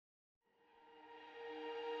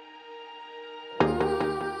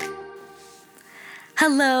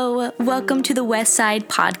Hello, welcome to the West Side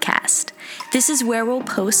Podcast. This is where we'll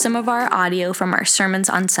post some of our audio from our sermons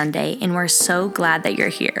on Sunday, and we're so glad that you're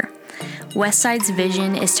here. Westside's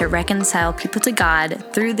vision is to reconcile people to God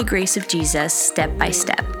through the grace of Jesus step by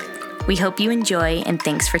step. We hope you enjoy, and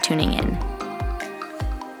thanks for tuning in.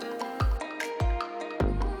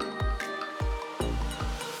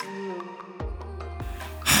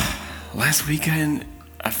 Last weekend,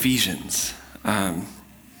 Ephesians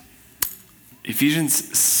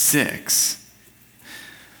 6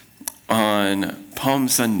 on Palm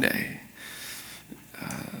Sunday.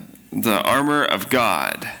 The armor of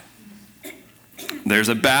God. There's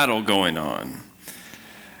a battle going on,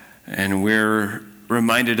 and we're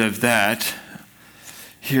reminded of that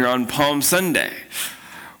here on Palm Sunday,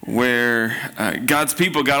 where God's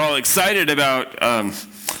people got all excited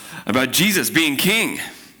about Jesus being king.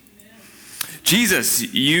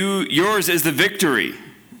 Jesus, yours is the victory.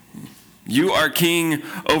 You are king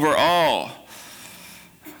over all.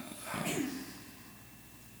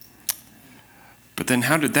 But then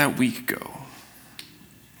how did that week go?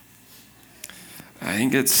 I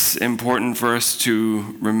think it's important for us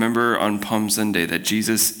to remember on Palm Sunday that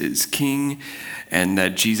Jesus is king and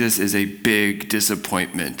that Jesus is a big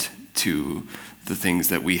disappointment to the things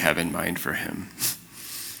that we have in mind for him.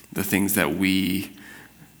 The things that we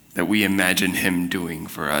imagine him doing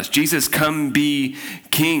for us. Jesus, come be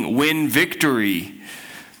king, win victory.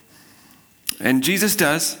 And Jesus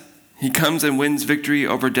does. He comes and wins victory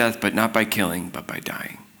over death, but not by killing, but by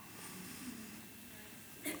dying.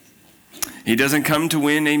 He doesn't come to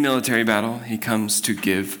win a military battle. He comes to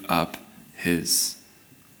give up his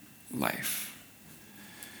life.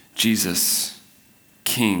 Jesus,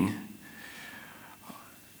 king,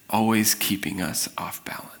 always keeping us off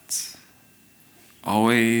balance.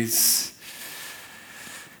 Always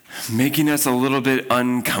making us a little bit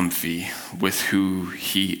uncomfy with who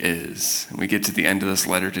he is. And we get to the end of this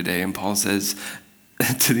letter today, and Paul says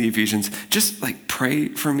to the Ephesians, just pray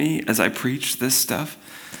for me as I preach this stuff,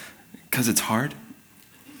 because it's hard.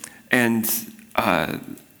 And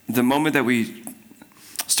the moment that we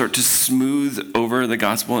start to smooth over the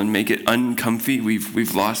gospel and make it uncomfy,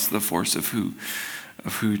 we've lost the force of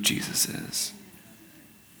who Jesus is.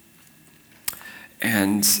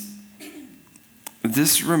 And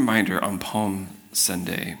this reminder on Palm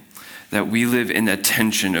Sunday that we live in a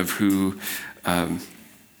tension of who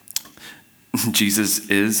Jesus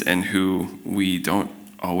is and who we don't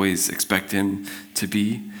always expect him to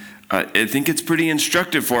be, I think it's pretty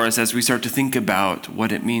instructive for us as we start to think about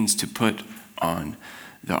what it means to put on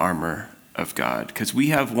the armor of God. Because we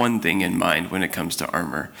have one thing in mind when it comes to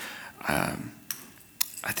armor. I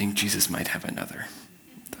think Jesus might have another.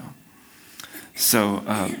 So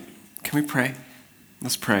can we pray?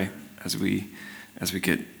 Let's pray as we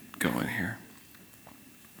get going here.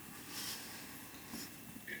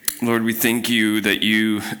 Lord, we thank you that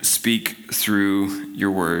you speak through your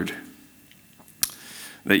word,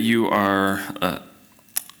 that you are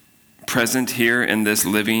present here in this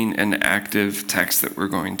living and active text that we're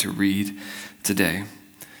going to read today.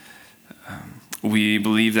 We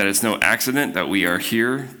believe that it's no accident that we are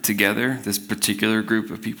here together, this particular group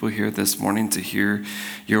of people here this morning, to hear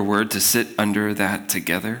your word, to sit under that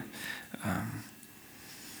together.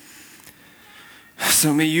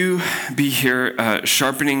 So may you be here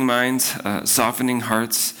sharpening minds, softening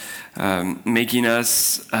hearts, making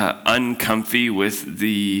us uncomfy with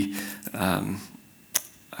the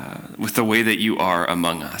way that you are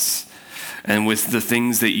among us, and with the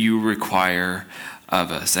things that you require of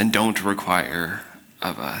us and don't require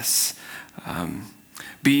of us.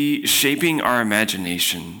 Be shaping our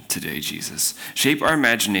imagination today, Jesus. Shape our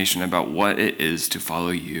imagination about what it is to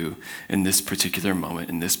follow you in this particular moment,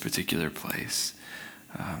 in this particular place.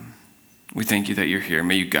 We thank you that you're here.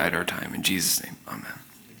 May you guide our time. In Jesus' name, amen.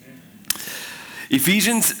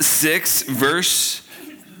 Ephesians 6, verse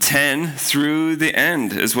 10 through the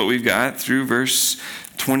end is what we've got, through verse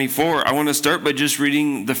 24. I want to start by just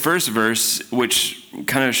reading the first verse, which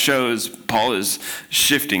kind of shows Paul is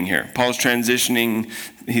shifting here. Paul's transitioning.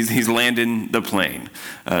 He's landing the plane.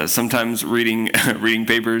 Sometimes reading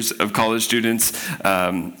papers of college students,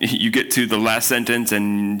 you get to the last sentence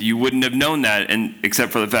and you wouldn't have known that,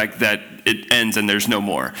 except for the fact that it ends and there's no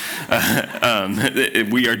more.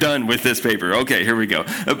 We are done with this paper. Okay, here we go.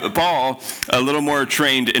 Paul, a little more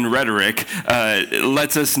trained in rhetoric,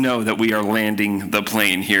 lets us know that we are landing the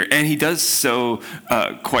plane here. And he does so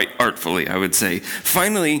quite artfully, I would say.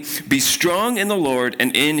 Finally, be strong in the Lord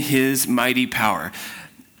and in his mighty power.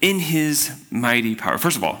 in his mighty power.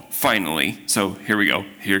 First of all, finally. So here we go.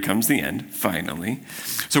 Here comes the end, finally.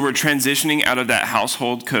 So we're transitioning out of that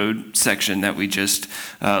household code section that we just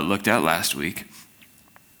looked at last week.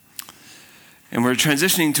 And we're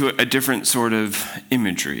transitioning to a different sort of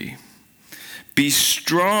imagery. Be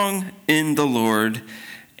strong in the Lord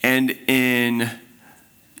and in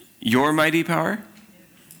your mighty power?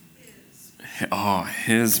 Oh,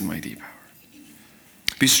 his mighty power.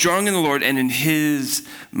 Be strong in the Lord and in his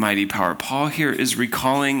mighty power. Paul here is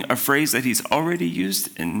recalling a phrase that he's already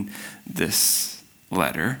used in this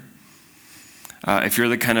letter. If you're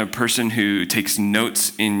the kind of person who takes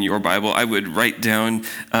notes in your Bible, I would write down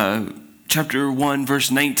chapter 1,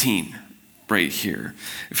 verse 19 right here.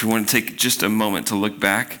 If you want to take just a moment to look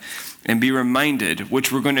back and be reminded,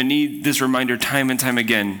 which we're going to need this reminder time and time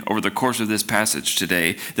again over the course of this passage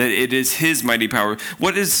today, that it is his mighty power.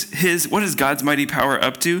 What is God's mighty power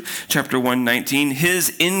up to? Chapter 1:19,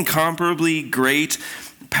 his incomparably great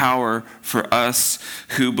power for us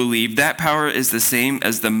who believe. That power is the same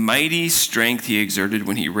as the mighty strength he exerted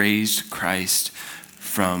when he raised Christ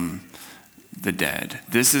from the dead.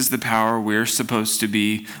 This is the power we're supposed to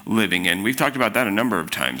be living in. We've talked about that a number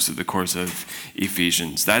of times through the course of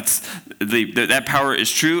Ephesians. That power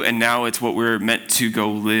is true, and now it's what we're meant to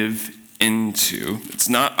go live into. It's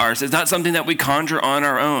not ours. It's not something that we conjure on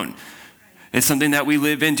our own. It's something that we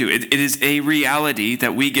live into. It is a reality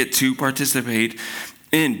that we get to participate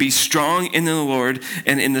in. Be strong in the Lord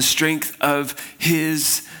and in the strength of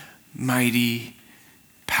his mighty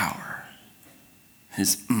power.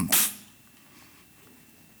 His oomph.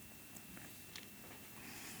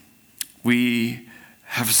 We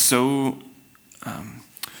have so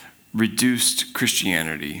reduced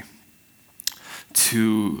Christianity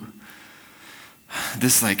to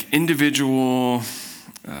this individual,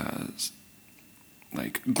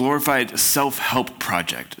 glorified self-help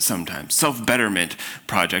project sometimes, self-betterment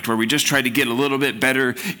project, where we just try to get a little bit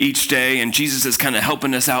better each day, and Jesus is kind of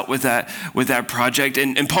helping us out with that project.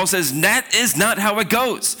 And Paul says that is not how it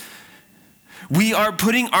goes. We are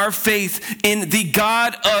putting our faith in the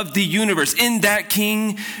God of the universe, in that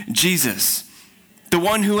King Jesus, the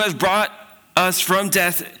one who has brought us from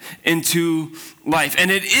death into life. And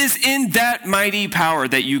it is in that mighty power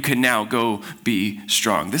that you can now go be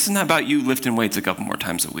strong. This is not about you lifting weights a couple more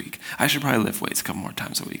times a week. I should probably lift weights a couple more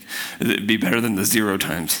times a week. It'd be better than the 0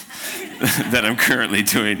 times that I'm currently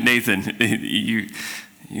doing. Nathan,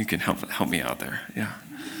 you can help me out there. Yeah.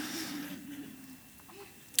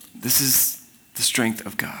 This is the strength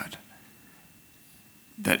of God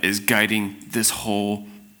that is guiding this whole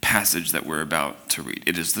passage that we're about to read.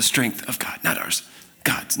 It is the strength of God, not ours.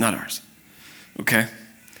 God's, not ours. Okay?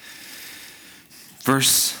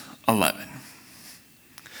 Verse 11.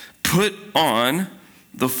 Put on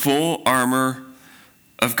the full armor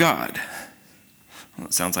of God. Well,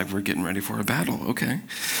 it sounds like we're getting ready for a battle. Okay.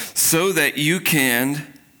 So that you can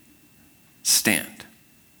stand.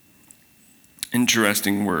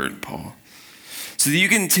 Interesting word, Paul. So that you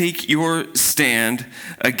can take your stand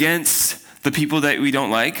against the people that we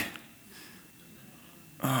don't like.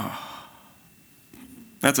 Oh,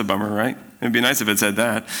 that's a bummer, right? It'd be nice if it said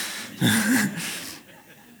that.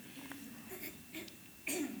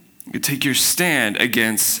 You could take your stand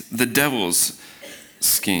against the devil's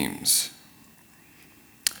schemes.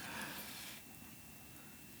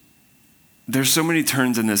 There's so many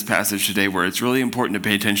turns in this passage today where it's really important to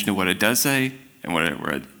pay attention to what it does say and what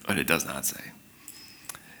it does not say.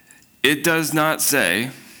 It does not say,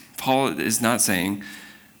 Paul is not saying,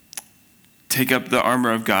 take up the armor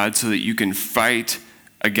of God so that you can fight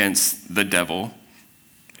against the devil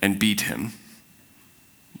and beat him.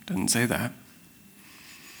 It doesn't say that.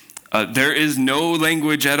 There is no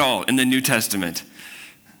language at all in the New Testament.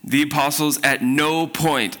 The apostles at no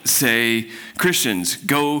point say, Christians,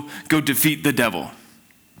 go defeat the devil.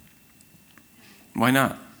 Why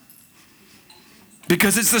not?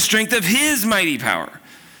 Because it's the strength of his mighty power.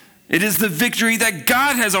 It is the victory that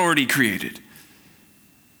God has already created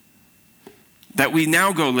that we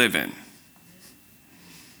now go live in.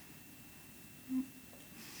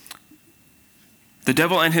 The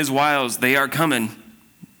devil and his wiles, they are coming.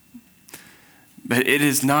 But it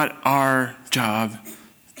is not our job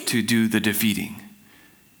to do the defeating.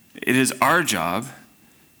 It is our job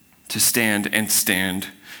to stand and stand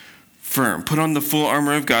firm. Put on the full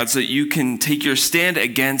armor of God so that you can take your stand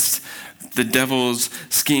against the devil's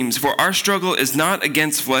schemes. For our struggle is not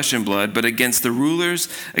against flesh and blood, but against the rulers,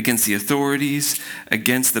 against the authorities,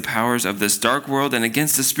 against the powers of this dark world, and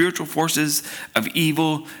against the spiritual forces of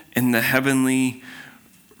evil in the heavenly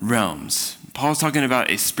realms. Paul's talking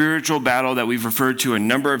about a spiritual battle that we've referred to a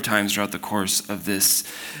number of times throughout the course of this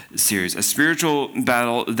series. A spiritual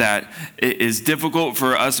battle that is difficult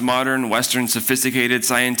for us modern, Western, sophisticated,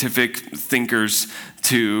 scientific thinkers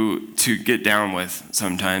to get down with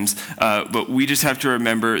sometimes. But we just have to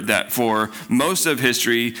remember that for most of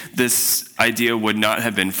history, this idea would not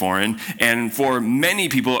have been foreign. And for many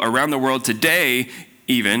people around the world today,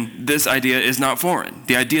 even, this idea is not foreign.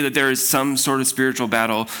 The idea that there is some sort of spiritual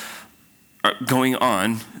battle going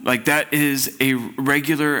on, like that is a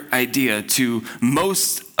regular idea to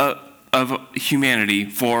most of humanity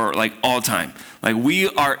for like all time. Like we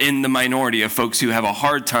are in the minority of folks who have a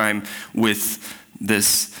hard time with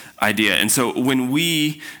this idea. And so when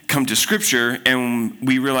we come to Scripture and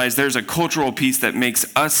we realize there's a cultural piece that makes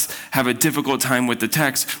us have a difficult time with the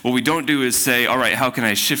text, what we don't do is say, all right, how can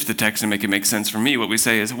I shift the text and make it make sense for me? What we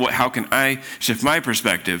say is, how can I shift my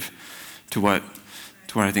perspective to what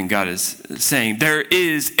I think God is saying? There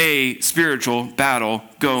is a spiritual battle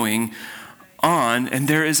going on, and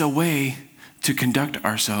there is a way to conduct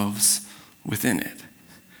ourselves within it.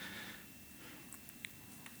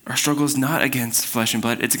 Our struggle is not against flesh and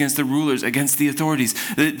blood. It's against the rulers, against the authorities.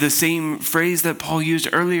 The same phrase that Paul used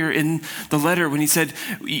earlier in the letter when he said,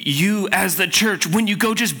 you as the church, when you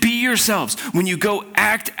go, just be yourselves. When you go,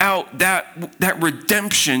 act out that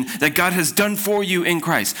redemption that God has done for you in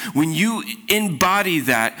Christ. When you embody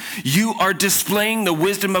that, you are displaying the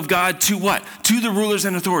wisdom of God to what? To the rulers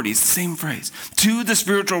and authorities. Same phrase. To the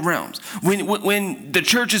spiritual realms. When the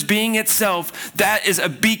church is being itself, that is a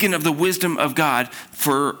beacon of the wisdom of God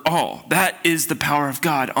for all. That is the power of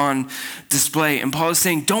God on display. And Paul is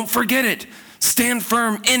saying, don't forget it. Stand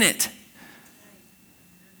firm in it.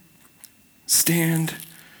 Stand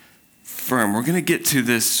firm. We're going to get to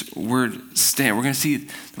this word stand. We're going to see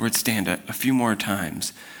the word stand a few more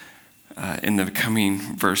times in the coming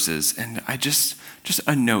verses. And I just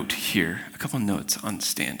a note here, a couple notes on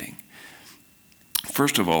standing.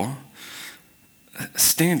 First of all,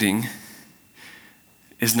 standing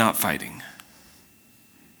is not fighting.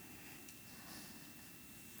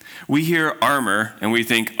 We hear armor and we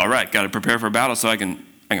think, all right, got to prepare for battle so I can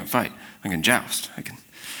fight. I can joust.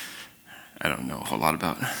 I don't know a whole lot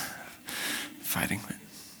about fighting. But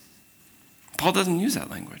Paul doesn't use that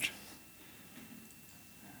language.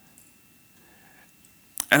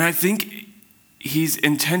 And I think he's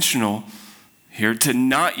intentional here to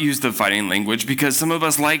not use the fighting language because some of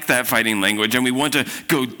us like that fighting language and we want to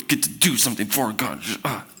go get to do something for God.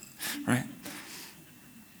 Right?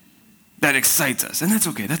 That excites us. And that's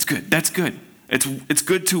okay. That's good. That's good. It's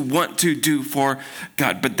good to want to do for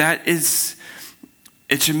God. But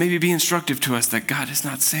it should maybe be instructive to us that God is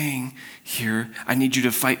not saying here, I need you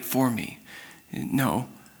to fight for me. No,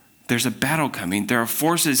 there's a battle coming. There are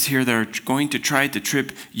forces here that are going to try to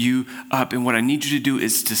trip you up. And what I need you to do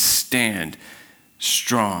is to stand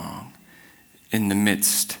strong in the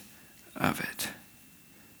midst of it.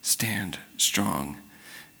 Stand strong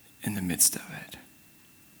in the midst of it.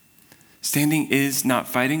 Standing is not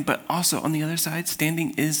fighting, but also on the other side,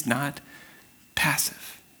 standing is not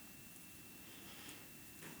passive.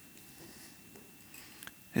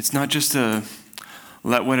 It's not just a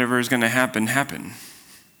let whatever is going to happen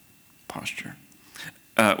posture.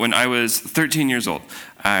 When I was 13 years old,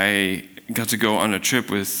 I got to go on a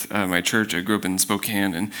trip with my church. I grew up in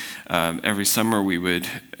Spokane, and every summer we would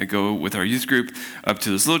go with our youth group up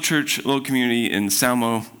to this little community in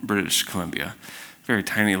Salmo, British Columbia. Very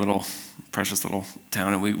tiny little precious little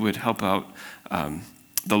town, and we would help out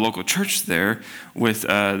the local church there with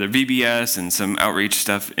the VBS and some outreach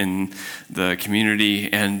stuff in the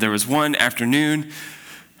community. And there was one afternoon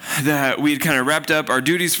that we'd kind of wrapped up our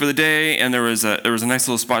duties for the day, and there was a nice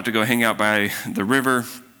little spot to go hang out by the river.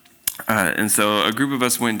 And so a group of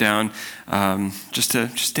us went down just to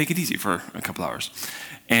take it easy for a couple hours.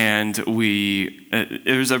 And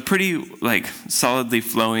it was a pretty solidly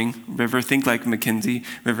flowing river. Think like McKenzie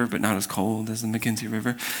River, but not as cold as the McKenzie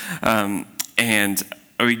River. And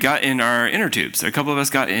we got in our inner tubes. A couple of us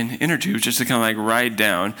got in inner tubes just to kind of ride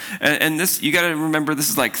down. And this, you got to remember, this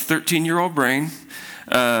is 13-year-old brain.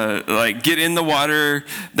 Get in the water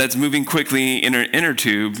that's moving quickly in an inner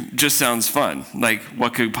tube just sounds fun.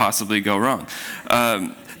 What could possibly go wrong?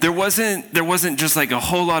 There wasn't just a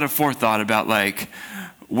whole lot of forethought about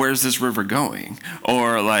where's this river going?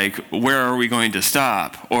 Or where are we going to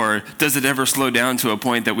stop? Or does it ever slow down to a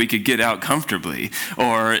point that we could get out comfortably?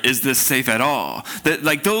 Or is this safe at all?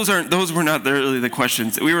 Those were not really the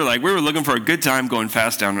questions. We were looking for a good time going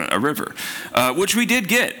fast down a river, which we did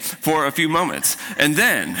get for a few moments. And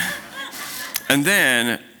then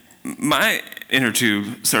my inner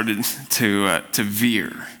tube started to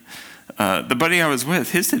veer. The buddy I was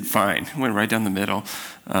with, his did fine. Went right down the middle.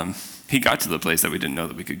 He got to the place that we didn't know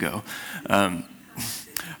that we could go.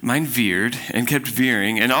 Mine veered and kept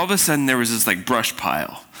veering, and all of a sudden there was this like brush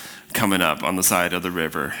pile coming up on the side of the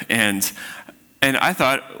river. And I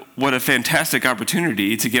thought, what a fantastic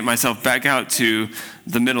opportunity to get myself back out to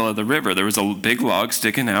the middle of the river. There was a big log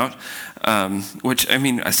sticking out, which, I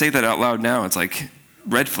mean, I say that out loud now, it's like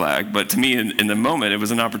red flag, but to me in the moment, it was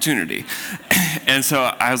an opportunity. And so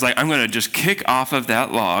I was like, I'm going to just kick off of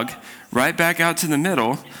that log right back out to the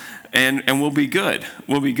middle, and we'll be good.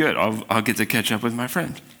 We'll be good. I'll get to catch up with my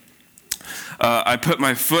friend. I put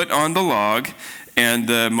my foot on the log, and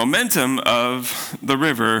the momentum of the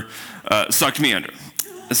river sucked me under.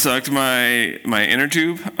 It sucked my inner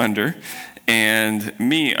tube under and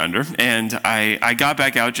me under, and I got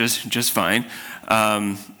back out just fine.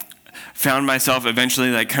 Found myself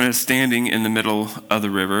eventually like kind of standing in the middle of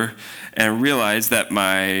the river and realized that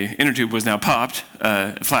my inner tube was now popped,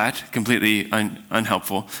 flat, completely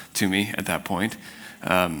unhelpful to me at that point.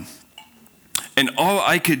 And all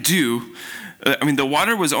I could do, I mean, the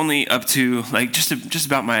water was only up to like just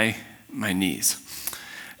about my knees.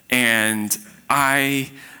 And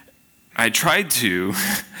I tried to,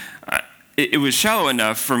 it was shallow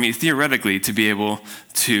enough for me theoretically to be able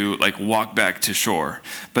to like walk back to shore.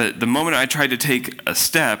 But the moment I tried to take a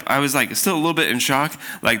step, I was like still a little bit in shock.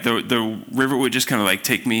 Like the river would just kind of like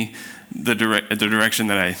take me the direction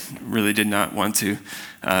that I really did not want to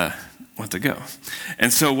go.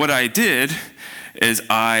 And so what I did is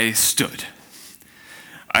I stood.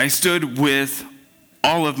 I stood with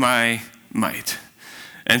all of my might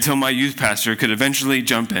until my youth pastor could eventually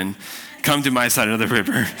jump in, come to my side of the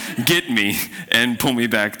river, get me, and pull me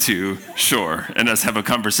back to shore, and us have a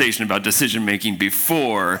conversation about decision-making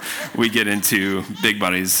before we get into big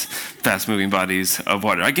bodies, fast-moving bodies of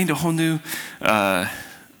water. I gained a whole new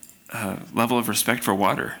level of respect for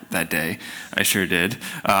water that day. I sure did.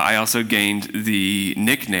 I also gained the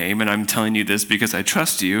nickname, and I'm telling you this because I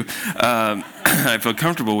trust you. I feel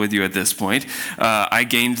comfortable with you at this point. I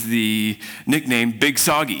gained the nickname Big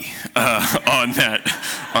Soggy on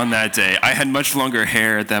that day. I had much longer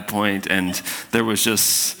hair at that point, and there was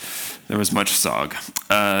much sog.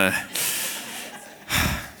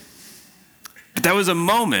 But that was a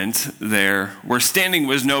moment there where standing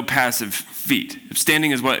was no passive feat.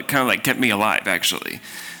 Standing is what kind of like kept me alive, actually.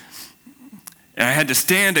 And I had to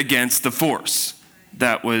stand against the force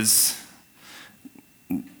that was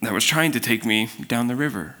trying to take me down the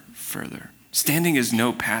river further. Standing is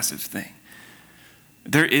no passive thing.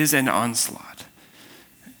 There is an onslaught.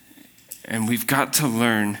 And we've got to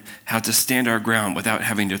learn how to stand our ground without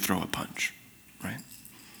having to throw a punch, right?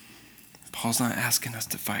 Paul's not asking us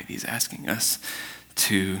to fight. He's asking us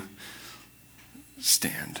to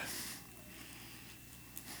stand.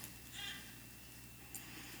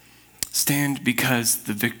 Stand because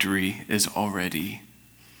the victory is already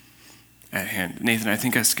at hand. Nathan, I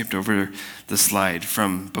think I skipped over the slide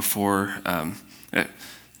from before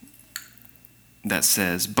that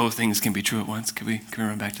says both things can be true at once. Can we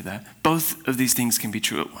run back to that? Both of these things can be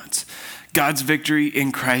true at once. God's victory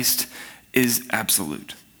in Christ is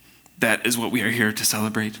absolute. That is what we are here to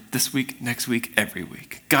celebrate this week, next week, every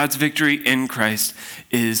week. God's victory in Christ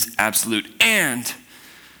is absolute, and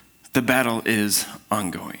the battle is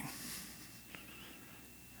ongoing.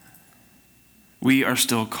 We are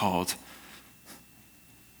still called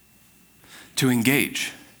to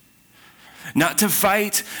engage. Not to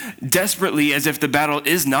fight desperately as if the battle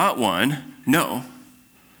is not won. No.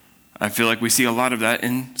 I feel like we see a lot of that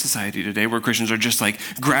in society today, where Christians are just like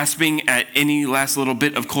grasping at any last little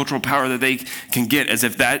bit of cultural power that they can get as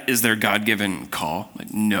if that is their God-given call.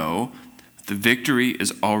 Like, no, the victory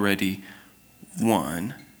is already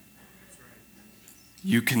won.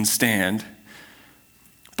 You can stand,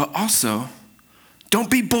 but also don't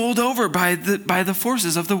be bowled over by the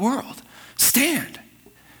forces of the world. Stand.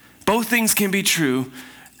 Both things can be true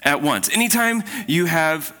at once. Anytime you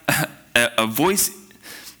have a voice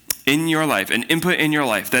in your life, an input in your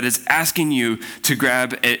life that is asking you to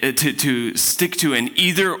to stick to an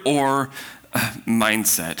either or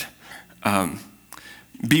mindset,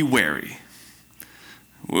 be wary.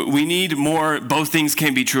 We need more both things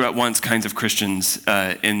can be true at once kinds of Christians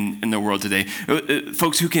in the world today.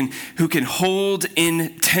 Folks who can hold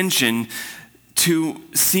in tension two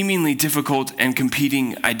seemingly difficult and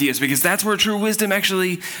competing ideas, because that's where true wisdom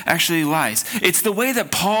actually lies. It's the way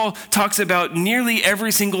that Paul talks about nearly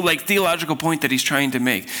every single theological point that he's trying to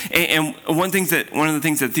make. And one of the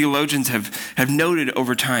things that theologians have noted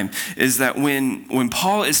over time is that when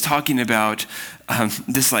Paul is talking about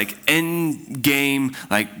this end game,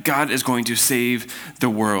 God is going to save the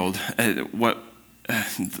world,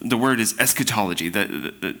 the word is eschatology,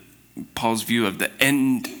 Paul's view of the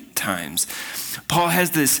end times. Paul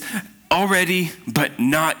has this already but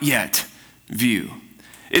not yet view.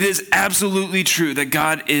 It is absolutely true that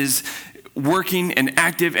God is working and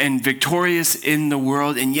active and victorious in the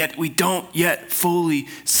world, and yet we don't yet fully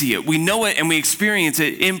see it. We know it and we experience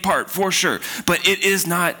it in part, for sure, but it is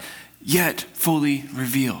not yet fully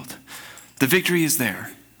revealed. The victory is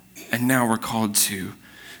there, and now we're called to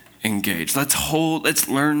engage. Let's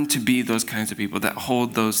learn to be those kinds of people that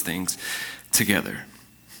hold those things together.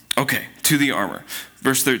 Okay, to the armor.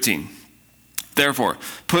 Verse 13. Therefore,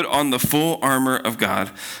 put on the full armor of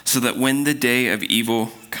God, so that when the day of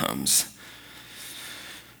evil comes,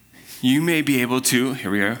 you may be able to,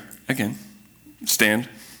 here we are again, stand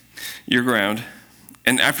your ground.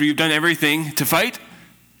 And after you've done everything to fight,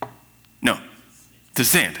 no, to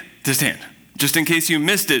stand. Just in case you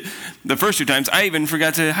missed it the first two times, I even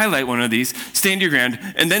forgot to highlight one of these. Stand your ground,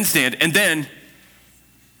 and then stand, and then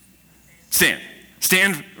stand.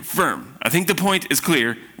 Stand firm. I think the point is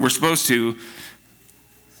clear. We're supposed to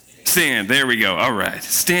stand. There we go. All right.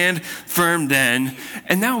 Stand firm then.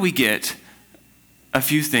 And now we get a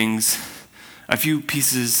few things, a few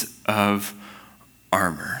pieces of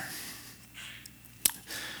armor.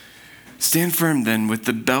 Stand firm then with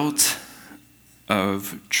the belt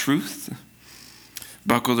of truth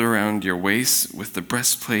buckled around your waist, with the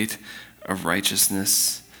breastplate of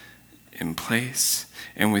righteousness in place,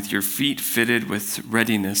 and with your feet fitted with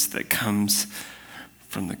readiness that comes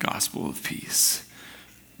from the gospel of peace.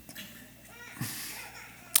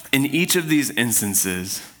 In each of these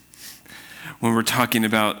instances, when we're talking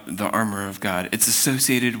about the armor of God, it's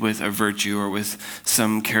associated with a virtue or with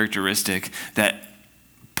some characteristic that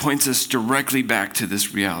points us directly back to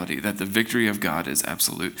this reality that the victory of God is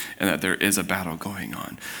absolute and that there is a battle going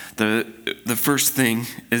on. The first thing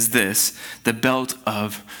is this: the belt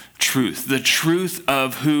of truth. The truth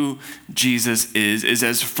of who Jesus is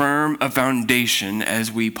as firm a foundation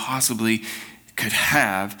as we possibly could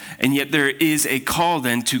have, and yet there is a call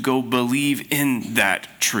then to go believe in that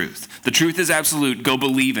truth. The truth is absolute. Go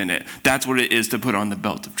believe in it. That's what it is to put on the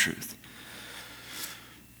belt of truth.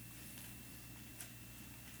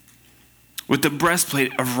 With the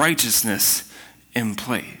breastplate of righteousness in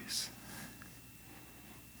place.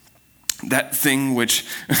 That thing which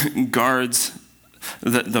guards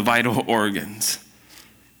the vital organs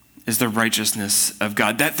is the righteousness of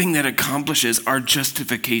God. That thing that accomplishes our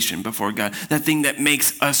justification before God. That thing that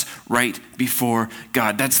makes us right before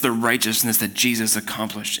God. That's the righteousness that Jesus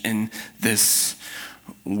accomplished in this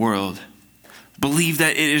world. Believe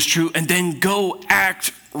that it is true and then go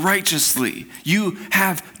act righteously. You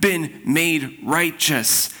have been made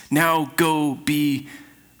righteous. Now go be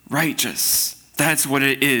righteous. That's what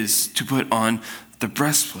it is to put on the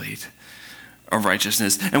breastplate of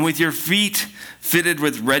righteousness. And with your feet fitted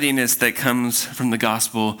with readiness that comes from the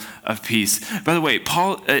gospel of peace. By the way,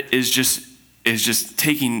 Paul is just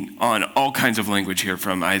taking on all kinds of language here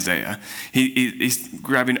from Isaiah. He's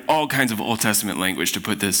grabbing all kinds of Old Testament language to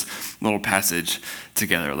put this little passage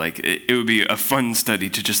together. It would be a fun study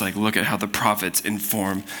to just look at how the prophets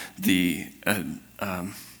inform the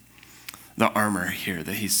armor here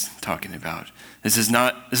that he's talking about. This is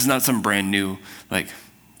not some brand new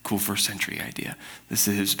cool first century idea. This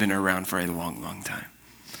has been around for a long, long time.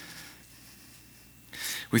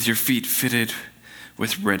 With your feet fitted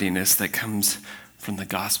with readiness that comes from the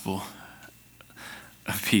gospel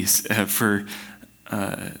of peace. For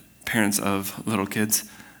parents of little kids,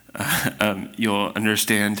 you'll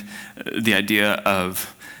understand the idea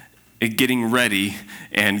of getting ready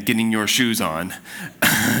and getting your shoes on.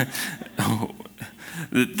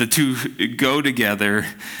 The two go together,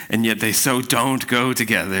 and yet they so don't go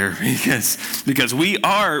together because we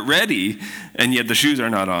are ready, and yet the shoes are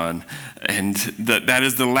not on. And that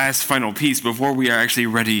is the last final piece before we are actually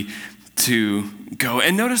ready to go.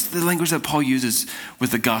 And notice the language that Paul uses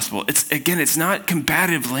with the gospel. It's not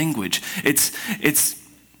combative language. This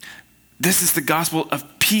is the gospel of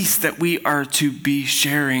peace that we are to be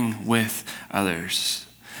sharing with others.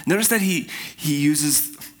 Notice that he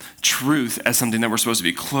uses truth as something that we're supposed to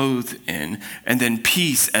be clothed in, and then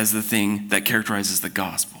peace as the thing that characterizes the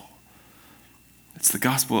gospel. It's the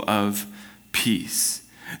gospel of peace.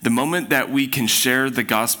 The moment that we can share the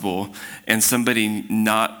gospel and somebody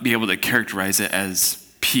not be able to characterize it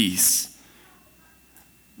as peace,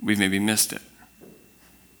 we've maybe missed it.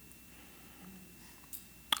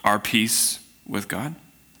 Our peace with God,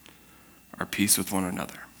 our peace with one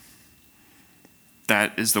another.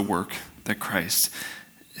 That is the work that Christ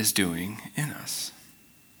is doing in us.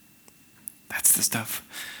 That's the stuff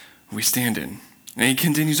we stand in. And he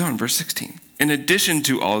continues on, verse 16. In addition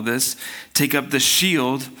to all this, take up the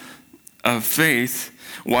shield of faith.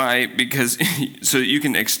 Why? Because so that you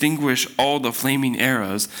can extinguish all the flaming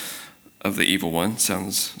arrows of the evil one.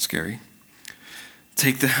 Sounds scary.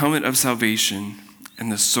 Take the helmet of salvation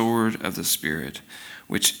and the sword of the Spirit,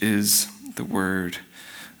 which is the word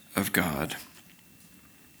of God.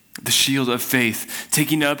 The shield of faith,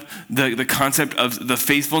 taking up the concept of the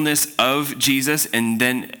faithfulness of Jesus and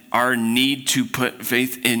then our need to put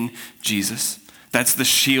faith in Jesus. That's the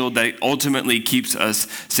shield that ultimately keeps us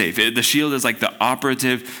safe. The shield is like the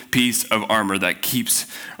operative piece of armor that keeps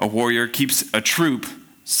a warrior, keeps a troop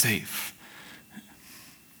safe.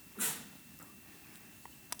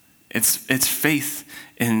 It's faith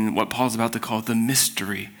in what Paul's about to call the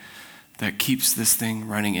mystery that keeps this thing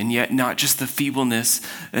running, and yet not just the feebleness,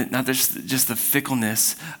 not just the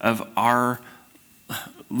fickleness of our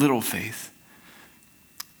little faith,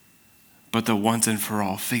 but the once and for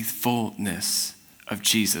all faithfulness of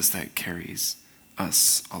Jesus that carries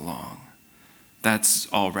us along. That's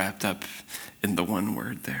all wrapped up in the one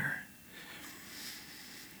word there.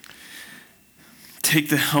 Take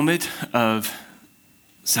the helmet of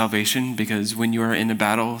salvation, because when you are in a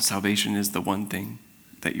battle, salvation is the one thing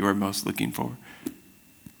that you are most looking for.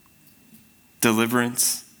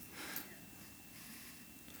 Deliverance.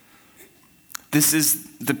 This is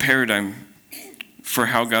the paradigm for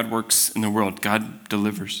how God works in the world. God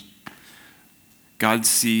delivers. God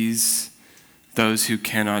sees those who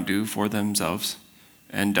cannot do for themselves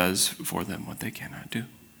and does for them what they cannot do.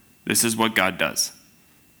 This is what God does,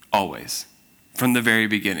 always. From the very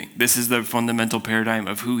beginning. This is the fundamental paradigm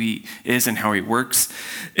of who he is and how he works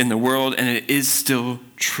in the world, and it is still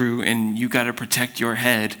true, and you got to protect your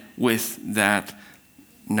head with that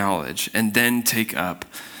knowledge. And then take up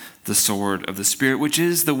the sword of the Spirit, which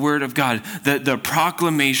is the word of God, the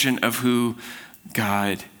proclamation of who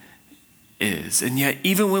God is. And yet,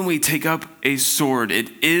 even when we take up a sword, it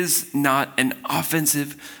is not an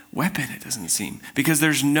offensive weapon, it doesn't seem, because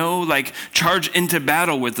there's no charge into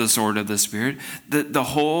battle with the sword of the Spirit. The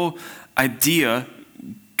whole idea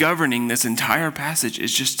governing this entire passage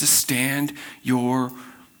is just to stand your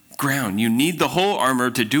ground. You need the whole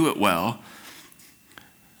armor to do it well,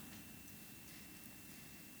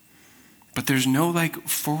 but there's no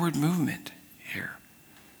forward movement here.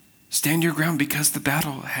 Stand your ground because the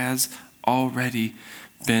battle has already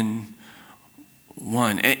been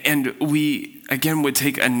won. And we, again, would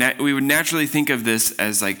we would naturally think of this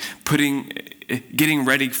as getting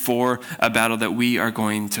ready for a battle that we are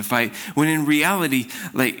going to fight. When in reality,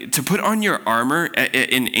 to put on your armor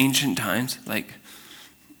in ancient times,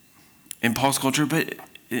 in Paul's culture, but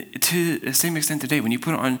to the same extent today, when you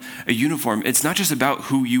put on a uniform, it's not just about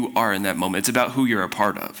who you are in that moment. It's about who you're a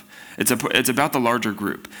part of. It's about the larger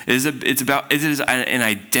group. It is an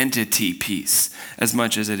identity piece as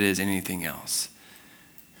much as it is anything else.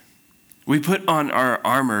 We put on our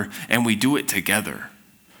armor and we do it together.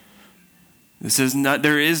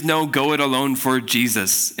 There is no go it alone for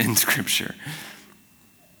Jesus in Scripture.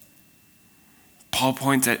 Paul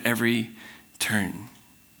points at every turn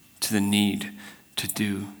to the need to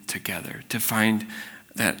do together, to find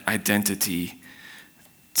that identity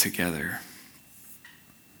together.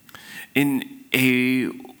 In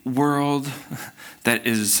a world that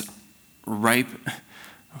is ripe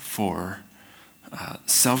for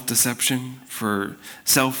self-deception, for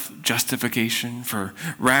self-justification, for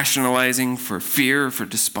rationalizing, for fear, for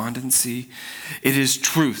despondency, it is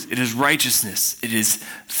truth, it is righteousness, it is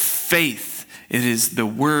faith, it is the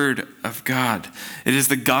word of God, it is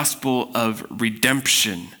the gospel of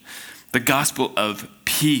redemption, the gospel of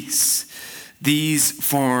peace. These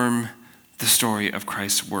form the story of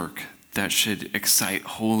Christ's work that should excite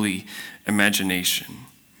holy imagination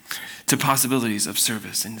to possibilities of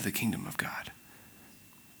service into the kingdom of God.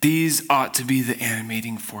 These ought to be the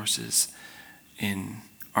animating forces in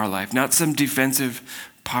our life, not some defensive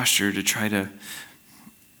posture to try to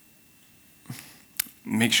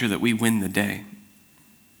make sure that we win the day.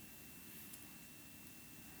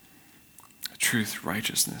 Truth,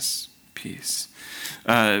 righteousness, peace.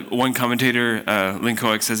 One commentator, Lynn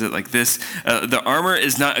Coax, says it like this: the armor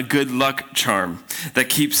is not a good luck charm that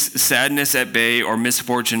keeps sadness at bay or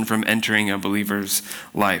misfortune from entering a believer's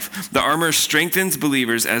life. The armor strengthens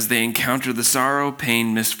believers as they encounter the sorrow,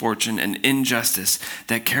 pain, misfortune, and injustice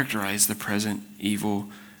that characterize the present evil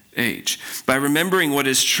age. By remembering what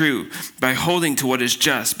is true, by holding to what is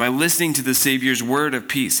just, by listening to the Savior's word of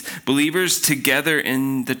peace, believers together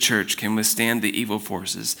in the church can withstand the evil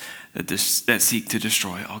forces that seek to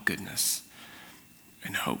destroy all goodness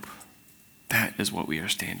and hope. That is what we are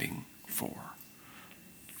standing for.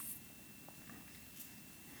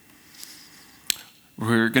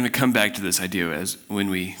 We're going to come back to this idea as when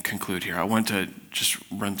we conclude here. I want to just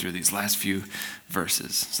run through these last few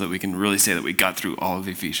verses so that we can really say that we got through all of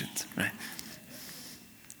Ephesians, right?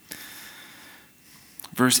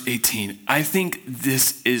 Verse 18, I think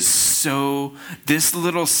this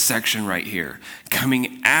little section right here,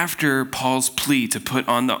 coming after Paul's plea to put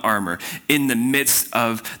on the armor in the midst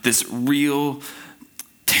of this real,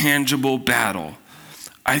 tangible battle,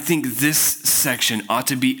 I think this section ought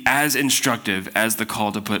to be as instructive as the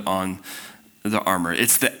call to put on the armor.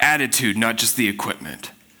 It's the attitude, not just the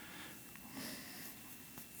equipment.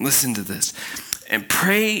 Listen to this. And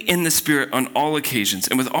pray in the Spirit on all occasions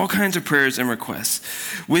and with all kinds of prayers and requests.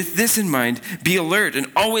 With this in mind, be alert and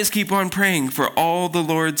always keep on praying for all the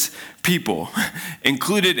Lord's people.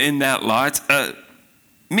 Included in that lot,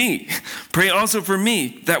 me. Pray also for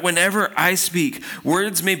me, that whenever I speak,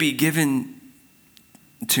 words may be given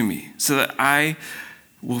to me, so that I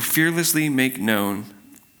will fearlessly make known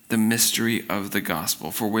the mystery of the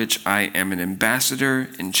gospel, for which I am an ambassador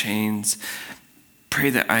in chains.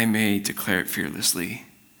 Pray that I may declare it fearlessly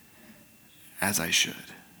as I should.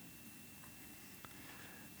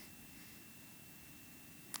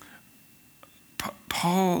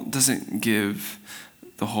 Paul doesn't give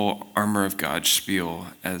the whole armor of God spiel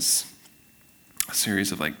as a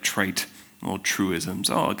series of like trite little truisms.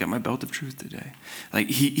 Oh, I'll get my belt of truth today. Like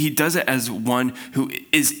he does it as one who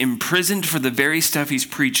is imprisoned for the very stuff he's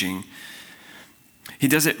preaching. He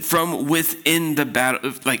does it from within the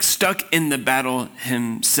battle, like stuck in the battle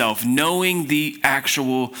himself, knowing the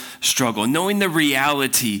actual struggle, knowing the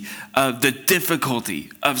reality of the difficulty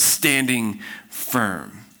of standing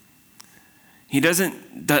firm. He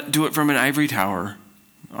doesn't do it from an ivory tower,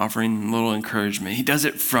 offering a little encouragement. He does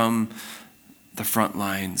it from the front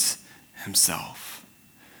lines himself.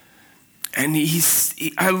 And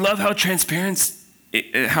I love how transparent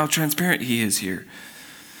he is here.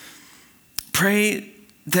 Pray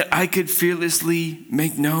that I could fearlessly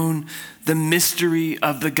make known the mystery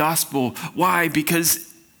of the gospel. Why?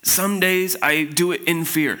 Because some days I do it in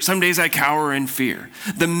fear. Some days I cower in fear.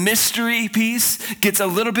 The mystery piece gets a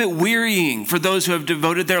little bit wearying for those who have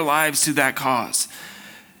devoted their lives to that cause.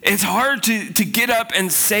 It's hard to get up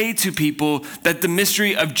and say to people that the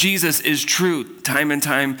mystery of Jesus is true time and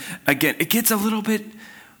time again. It gets a little bit,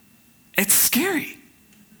 it's scary.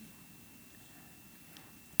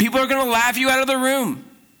 People are going to laugh you out of the room.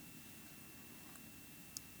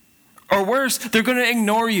 Or worse, they're going to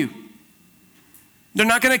ignore you. They're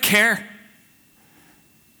not going to care.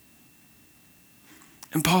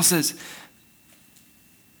 And Paul says,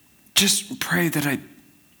 just pray that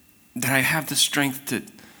I have the strength to,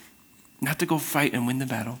 not to go fight and win the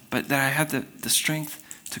battle, but that I have the strength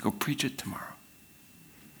to go preach it tomorrow.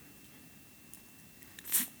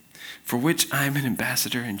 For which I am an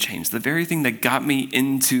ambassador in chains. The very thing that got me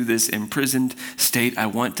into this imprisoned state, I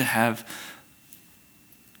want to have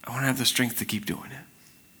the strength to keep doing it.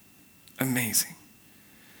 Amazing.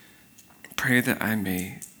 Pray that I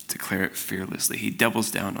may declare it fearlessly. He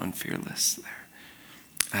doubles down on fearless there,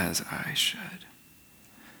 as I should.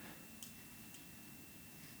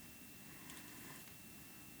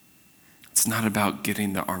 It's not about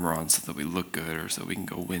getting the armor on so that we look good or so we can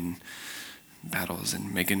go win battles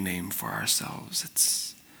and make a name for ourselves.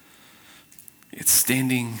 It's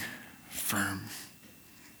standing firm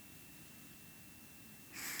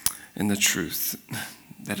in the truth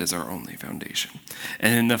that is our only foundation.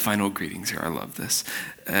 And in the final greetings here, I love this.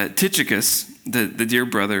 Tychicus, the dear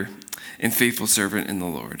brother and faithful servant in the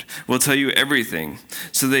Lord, will tell you everything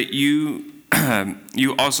so that you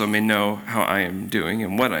also may know how I am doing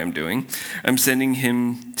and what I am doing. I'm sending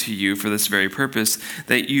him to you for this very purpose,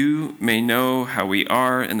 that you may know how we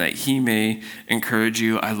are and that he may encourage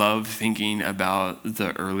you. I love thinking about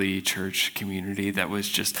the early church community that was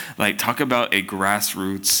just like, talk about a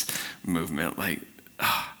grassroots movement, like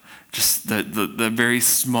just the very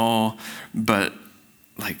small but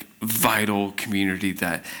like vital community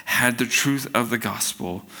that had the truth of the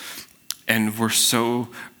gospel and were so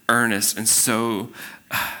earnest and so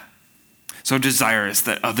so desirous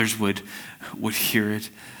that others would hear it.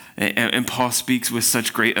 And Paul speaks with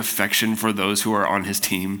such great affection for those who are on his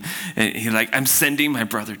team. And he's like, I'm sending my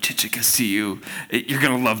brother Tychicus to you. You're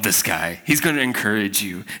going to love this guy. He's going to encourage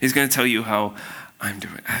you. He's going to tell you how I'm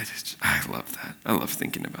doing. I love that. I love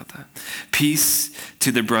thinking about that. Peace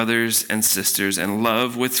to the brothers and sisters, and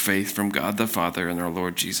love with faith from God the Father and our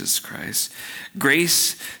Lord Jesus Christ.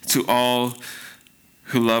 Grace to all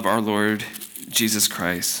who love our Lord Jesus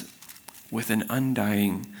Christ with an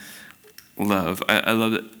undying love. I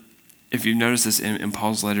love it. If you notice this in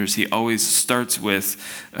Paul's letters, he always starts with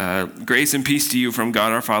grace and peace to you from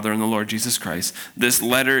God our Father and the Lord Jesus Christ. This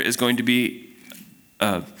letter is going to be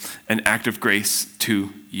an act of grace to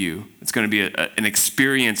you. It's going to be an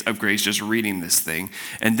experience of grace just reading this thing.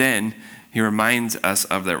 And then he reminds us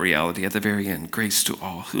of that reality at the very end. Grace to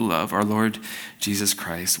all who love our Lord Jesus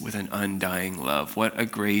Christ with an undying love. What a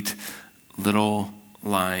great little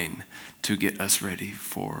line to get us ready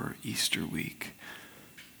for Easter week.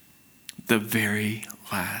 The very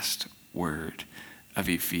last word of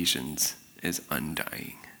Ephesians is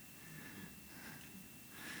undying.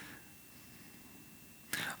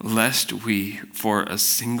 Lest we, for a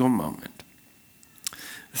single moment,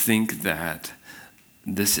 think that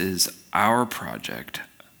this is our project,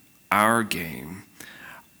 our game,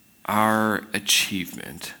 our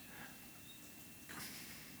achievement,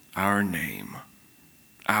 our name,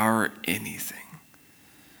 our anything.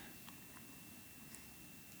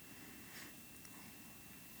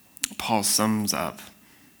 Paul sums up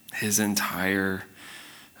his entire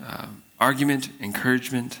argument,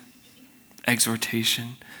 encouragement,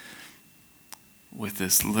 exhortation with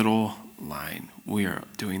this little line. We are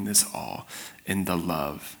doing this all in the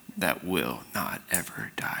love that will not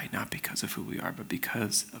ever die, not because of who we are, but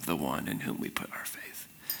because of the one in whom we put our faith.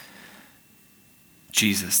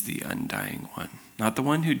 Jesus, the undying one. Not the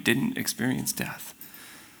one who didn't experience death,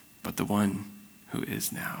 but the one who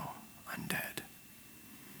is now undead.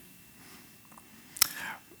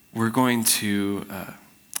 We're going to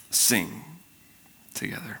sing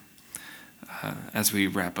together as we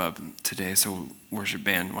wrap up today. So worship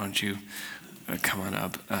band, why don't you come on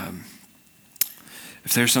up.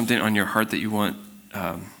 If there's something on your heart that you want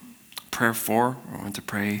prayer for or want to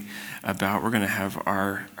pray about, we're going to have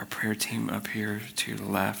our prayer team up here to the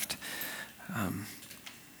left.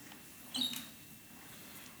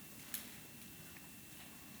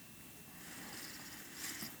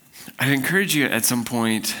 I'd encourage you at some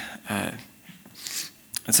point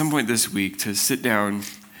this week to sit down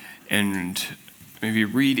and maybe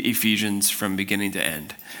read Ephesians from beginning to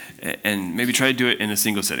end, and maybe try to do it in a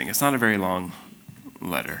single sitting. It's not a very long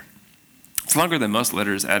letter. It's longer than most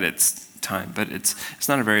letters at its time, but it's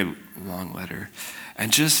not a very long letter.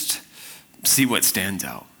 And just see what stands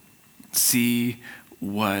out. See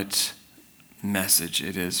what message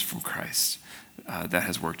it is from Christ that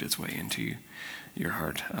has worked its way into your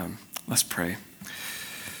heart. Let's pray.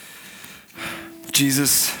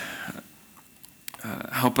 Jesus,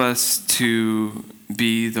 help us to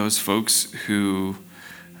be those folks who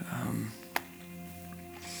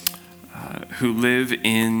live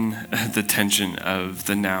in the tension of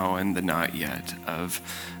the now and the not yet, of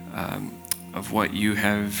what you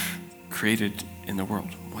have created in the world,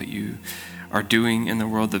 what you are doing in the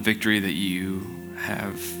world, the victory that you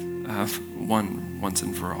have won once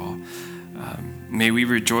and for all. May we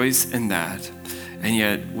rejoice in that, and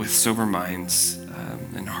yet with sober minds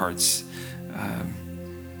and hearts,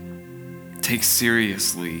 take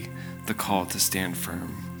seriously the call to stand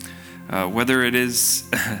firm. Whether it is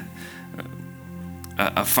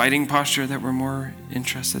a fighting posture that we're more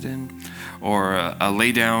interested in, or a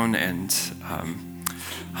lay down and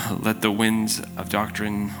let the winds of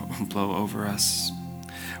doctrine blow over us.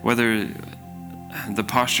 Whether the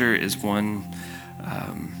posture is one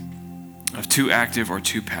of too active or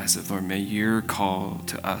too passive, Lord, may your call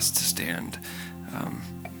to us to stand,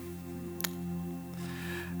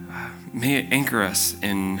 may it anchor us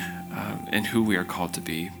in who we are called to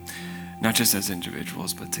be, not just as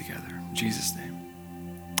individuals, but together. In Jesus' name.